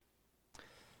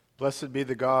Blessed be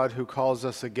the God who calls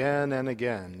us again and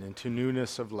again into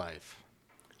newness of life.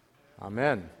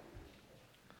 Amen.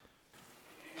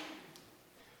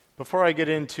 Before I get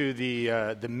into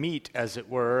the meat, as it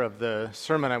were, of the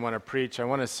sermon I want to preach, I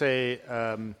want to say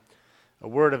a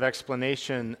word of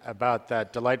explanation about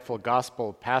that delightful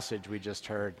gospel passage we just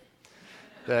heard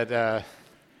that,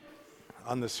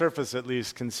 on the surface at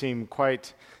least, can seem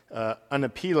quite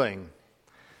unappealing.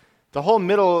 The whole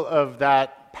middle of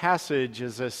that passage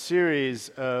is a series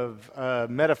of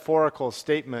metaphorical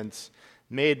statements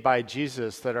made by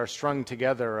Jesus that are strung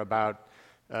together about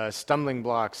stumbling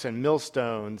blocks and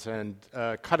millstones and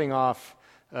cutting off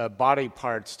body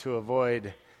parts to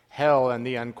avoid hell and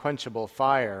the unquenchable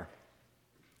fire.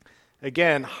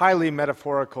 Again, highly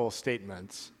metaphorical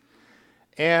statements.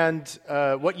 And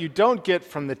what you don't get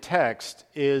from the text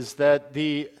is that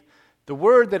the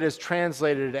word that is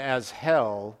translated as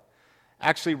hell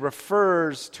actually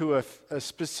refers to a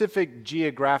specific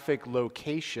geographic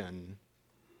location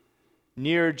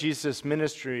near Jesus'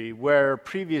 ministry where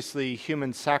previously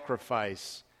human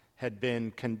sacrifice had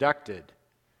been conducted.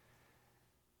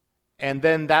 And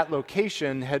then that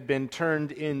location had been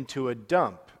turned into a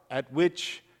dump at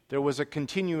which there was a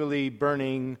continually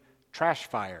burning trash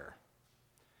fire.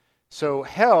 So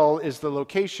hell is the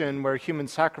location where human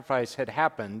sacrifice had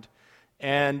happened,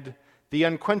 and the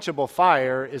unquenchable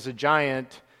fire is a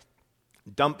giant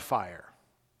dump fire.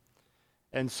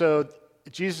 And so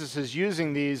Jesus is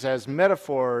using these as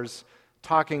metaphors,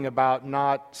 talking about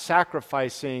not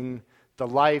sacrificing the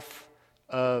life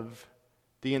of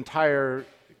the entire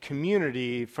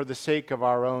community for the sake of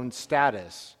our own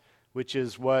status, which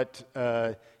is what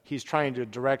he's trying to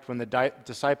direct when the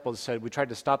disciples said, we tried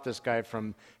to stop this guy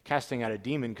from casting out a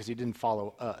demon because he didn't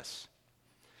follow us.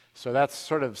 So that's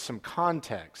sort of some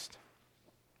context.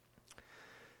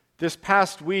 This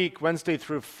past week, Wednesday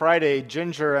through Friday,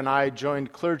 Ginger and I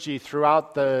joined clergy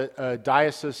throughout the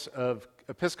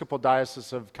Episcopal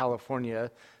Diocese of California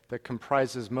that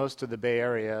comprises most of the Bay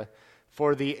Area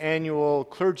for the annual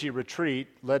clergy retreat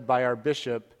led by our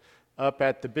bishop up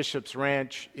at the Bishop's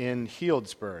Ranch in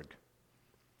Healdsburg.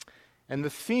 And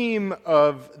the theme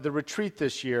of the retreat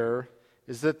this year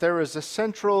is that there is a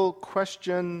central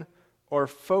question or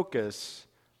focus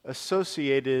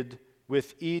associated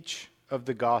with each of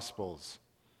the Gospels,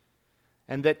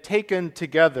 and that taken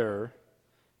together,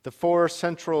 the four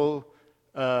central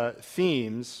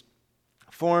themes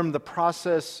form the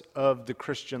process of the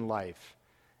Christian life,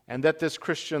 and that this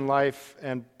Christian life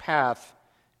and path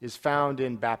is found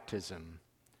in baptism.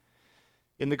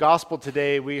 In the Gospel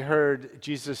today, we heard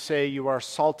Jesus say, "You are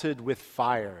salted with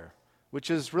fire," which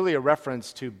is really a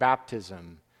reference to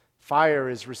baptism. Fire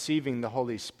is receiving the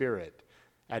Holy Spirit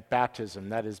at baptism,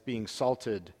 that is being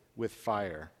salted with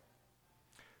fire.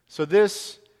 So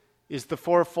this is the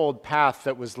fourfold path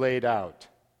that was laid out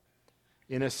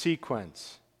in a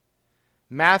sequence.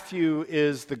 Matthew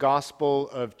is the gospel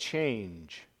of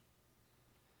change.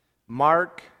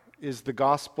 Mark is the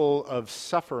gospel of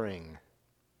suffering.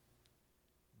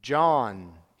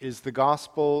 John is the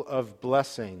gospel of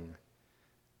blessing.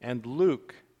 And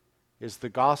Luke is the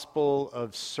gospel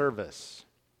of service.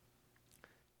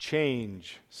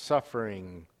 Change,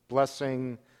 suffering,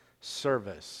 blessing,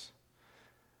 service.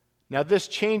 Now, this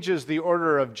changes the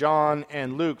order of John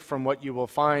and Luke from what you will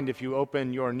find if you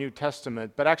open your New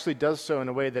Testament, but actually does so in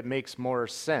a way that makes more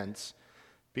sense,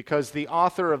 because the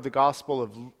author of the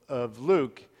Gospel of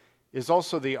Luke is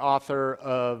also the author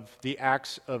of the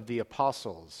Acts of the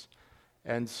Apostles.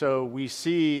 And so we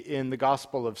see in the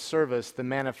Gospel of Service the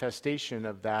manifestation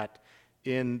of that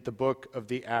in the book of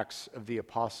the Acts of the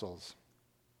Apostles.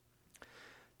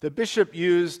 The bishop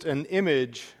used an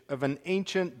image of an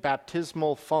ancient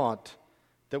baptismal font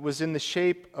that was in the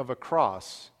shape of a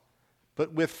cross,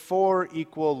 but with four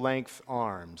equal length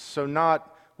arms. So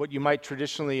not what you might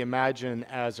traditionally imagine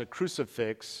as a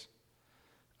crucifix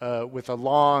with a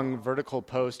long vertical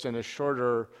post and a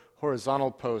shorter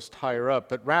horizontal post higher up,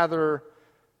 but rather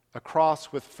a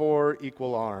cross with four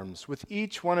equal arms, with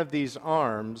each one of these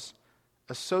arms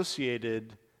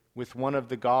associated with one of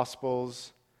the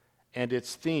Gospels and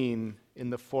its theme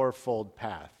in the fourfold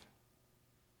path.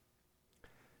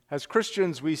 As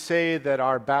Christians, we say that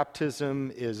our baptism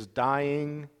is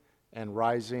dying and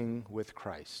rising with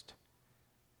Christ.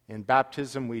 In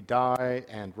baptism, we die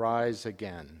and rise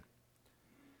again.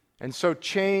 And so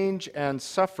change and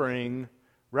suffering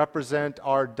represent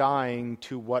our dying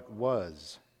to what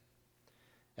was.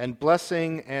 And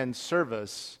blessing and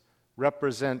service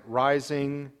represent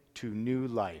rising to new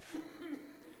life.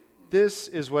 This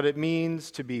is what it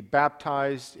means to be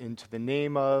baptized into the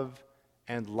name of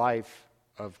and life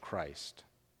of Christ.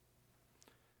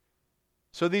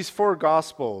 So these four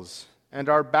Gospels and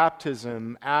our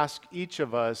baptism ask each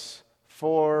of us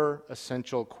four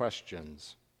essential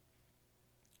questions.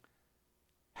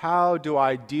 How do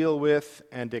I deal with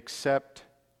and accept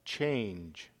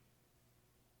change?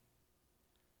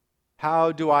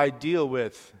 How do I deal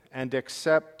with and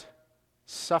accept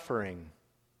suffering?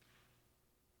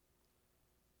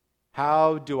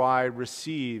 How do I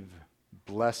receive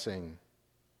blessing?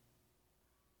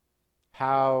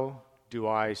 How do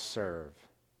I serve?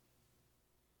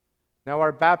 Now,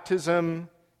 our baptism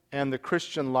and the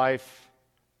Christian life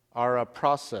are a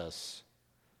process,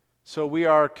 so we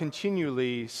are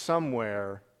continually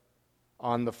somewhere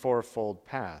on the fourfold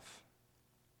path.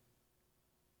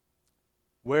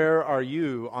 Where are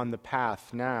you on the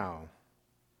path now?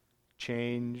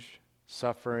 Change,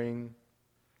 suffering,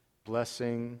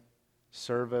 blessing,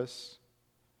 service?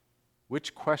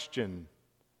 Which question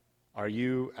are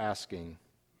you asking?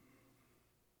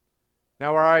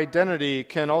 Now, our identity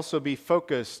can also be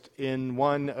focused in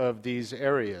one of these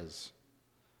areas.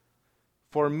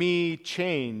 For me,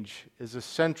 change is a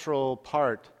central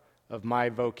part of my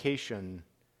vocation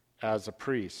as a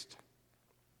priest.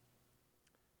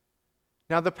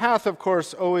 Now, the path, of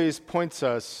course, always points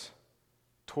us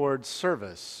towards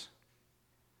service,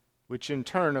 which in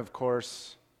turn, of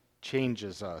course,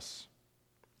 changes us.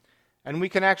 And we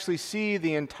can actually see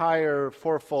the entire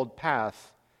fourfold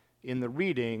path in the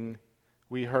reading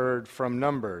we heard from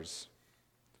Numbers.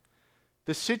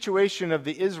 The situation of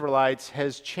the Israelites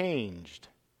has changed.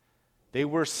 They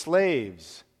were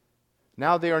slaves.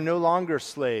 Now they are no longer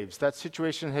slaves. That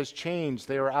situation has changed.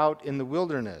 They are out in the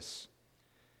wilderness.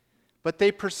 But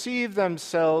they perceive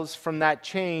themselves from that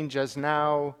change as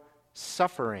now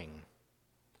suffering,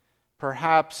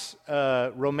 perhaps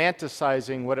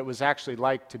romanticizing what it was actually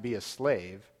like to be a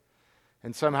slave,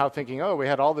 and somehow thinking, oh, we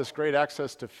had all this great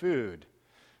access to food.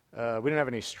 We didn't have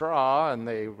any straw, and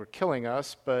they were killing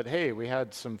us, but hey, we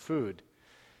had some food.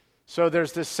 So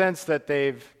there's this sense that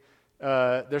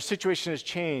their situation has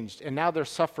changed, and now they're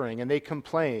suffering, and they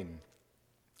complain.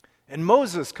 And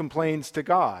Moses complains to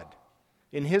God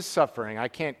in his suffering, I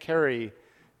can't carry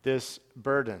this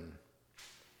burden.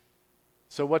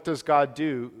 So what does God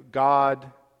do? God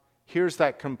hears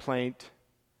that complaint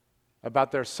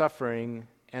about their suffering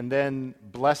and then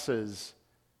blesses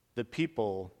the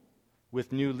people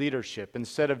with new leadership.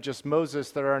 Instead of just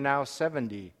Moses, there are now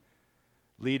 70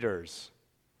 leaders.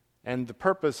 And the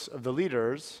purpose of the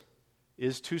leaders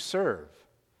is to serve.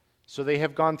 So they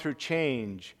have gone through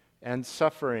change and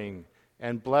suffering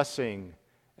and blessing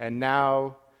and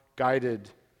now guided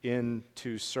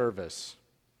into service.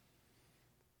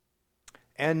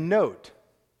 And note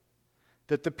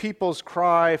that the people's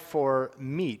cry for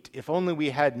meat, if only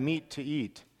we had meat to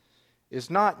eat,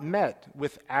 is not met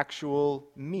with actual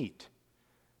meat,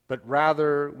 but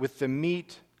rather with the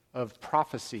meat of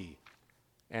prophecy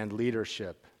and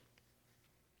leadership.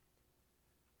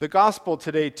 The gospel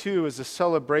today, too, is a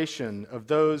celebration of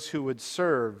those who would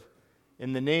serve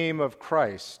in the name of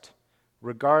Christ,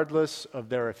 regardless of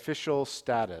their official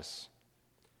status.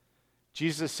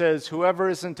 Jesus says, whoever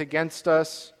isn't against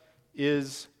us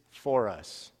is for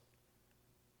us.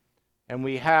 And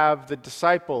we have the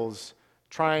disciples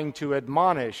trying to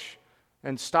admonish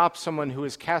and stop someone who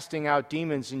is casting out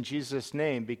demons in Jesus'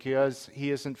 name because he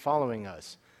isn't following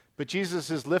us. But Jesus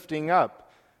is lifting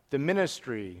up the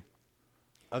ministry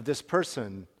of this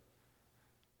person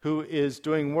who is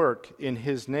doing work in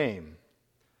his name.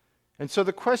 And so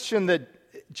the question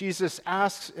that Jesus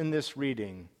asks in this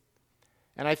reading,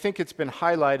 and I think it's been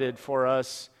highlighted for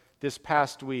us this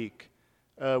past week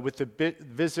with the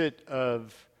visit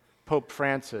of Pope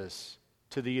Francis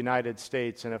to the United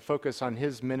States and a focus on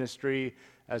his ministry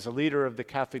as a leader of the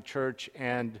Catholic Church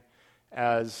and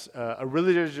as a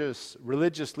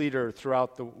religious leader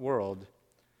throughout the world,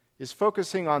 is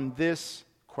focusing on this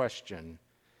question,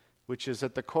 which is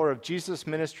at the core of Jesus'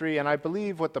 ministry, and I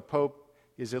believe what the Pope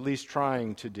is at least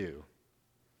trying to do.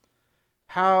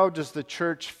 How does the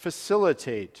church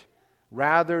facilitate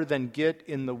rather than get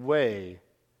in the way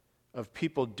of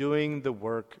people doing the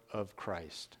work of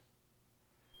Christ?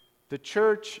 The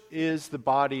church is the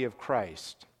body of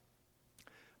Christ,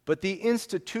 but the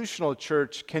institutional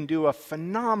church can do a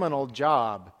phenomenal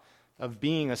job of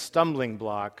being a stumbling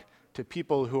block to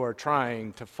people who are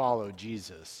trying to follow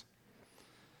Jesus.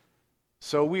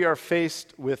 So we are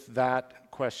faced with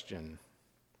that question.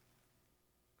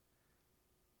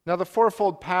 Now, the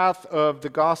fourfold path of the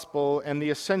gospel and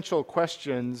the essential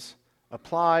questions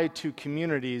apply to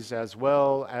communities as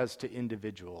well as to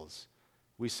individuals.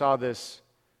 We saw this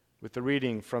with the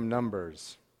reading from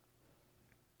Numbers.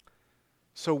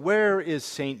 So where is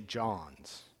St.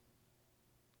 John's?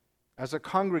 as a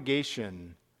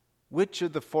congregation, which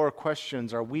of the four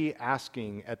questions are we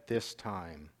asking at this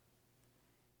time?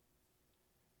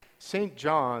 St.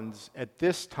 John's at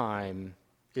this time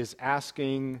is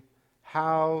asking,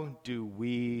 how do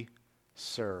we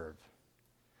serve?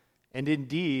 And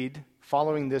indeed,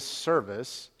 following this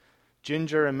service,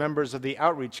 Ginger and members of the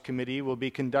outreach committee will be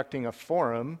conducting a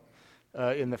forum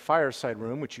in the fireside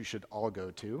room, which you should all go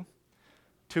to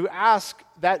ask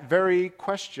that very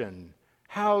question: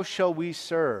 how shall we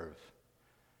serve?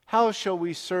 How shall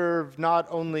we serve? Not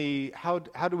only how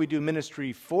do we do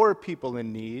ministry for people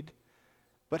in need,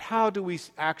 but how do we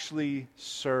actually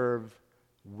serve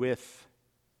with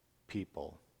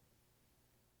people?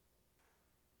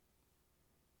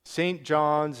 St.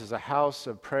 John's is a house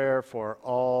of prayer for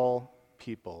all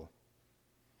people.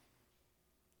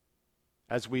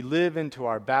 As we live into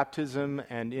our baptism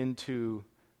and into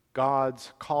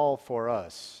God's call for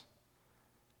us,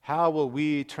 how will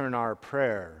we turn our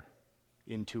prayer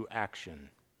into action?